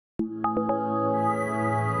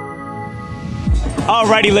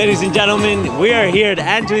Alrighty, ladies and gentlemen, we are here at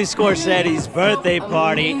Anthony Scorsetti's birthday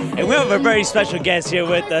party, and we have a very special guest here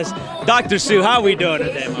with us, Dr. Sue. How are we doing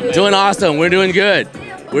today, my man? Doing awesome. We're doing good.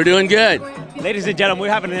 We're doing good. Ladies and gentlemen,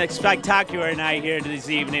 we're having a spectacular night here this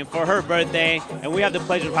evening for her birthday, and we have the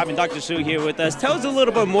pleasure of having Dr. Sue here with us. Tell us a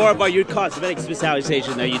little bit more about your cosmetic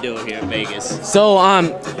specialization that you do here in Vegas. So,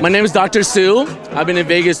 my name is Dr. Sue. I've been in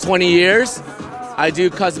Vegas 20 years. I do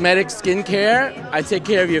cosmetic skincare. I take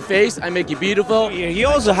care of your face. I make you beautiful. He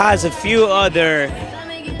also has a few other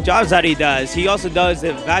jobs that he does. He also does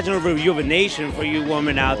the vaginal rejuvenation for you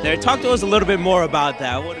women out there. Talk to us a little bit more about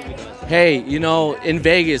that. What do we do? Hey, you know, in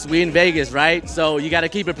Vegas, right? So you got to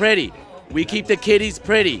keep it pretty. We keep the kiddies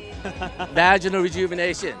pretty. Vaginal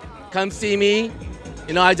rejuvenation. Come see me.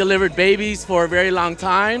 You know, I delivered babies for a very long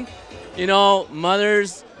time. You know,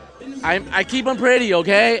 mothers, I keep them pretty,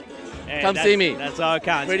 okay? Hey, come see me. That's all it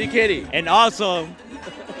counts. Pretty kitty. And also,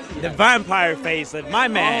 the vampire facelift. My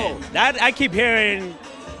man, that I keep hearing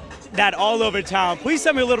that all over town. Please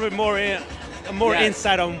tell me a little bit more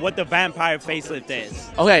insight on what the vampire facelift is.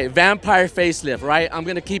 Okay, vampire facelift, right? I'm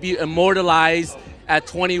going to keep you immortalized at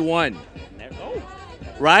 21. Oh.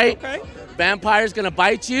 Right? Okay. Vampire's going to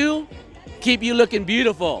bite you, keep you looking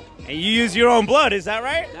beautiful. And you use your own blood, is that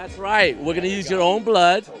right? That's right. We're going to use your own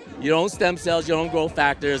blood, your own stem cells, your own growth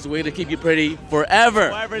factors. We're going to keep you pretty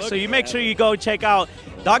forever. So you make sure you go check out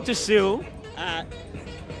Dr. Sue at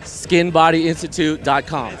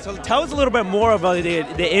SkinBodyInstitute.com. So tell us a little bit more about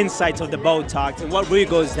the insights of the Botox and what really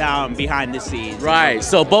goes down behind the scenes. Right.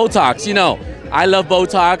 So Botox, you know, I love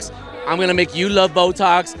Botox. I'm going to make you love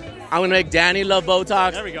Botox. I'm going to make Danny love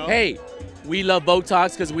Botox. There we go. Hey, we love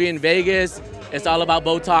Botox because we're in Vegas. It's all about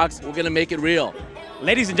Botox. We're going to make it real.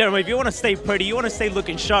 Ladies and gentlemen, if you want to stay pretty, you want to stay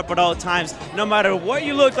looking sharp at all times, no matter what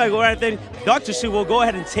you look like or anything, Dr. Sue will go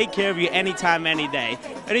ahead and take care of you anytime, any day.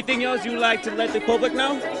 Anything else you'd like to let the public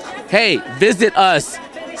know? Hey, visit us,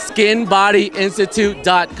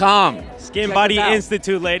 SkinBodyInstitute.com. Skin Body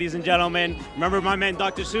Institute, ladies and gentlemen. Remember my man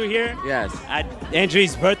Dr. Sue here? Yes. At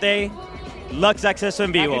Andrew's birthday, Lux Access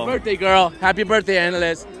en Vivo. Happy birthday, girl. Happy birthday,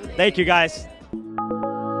 analyst. Thank you, guys.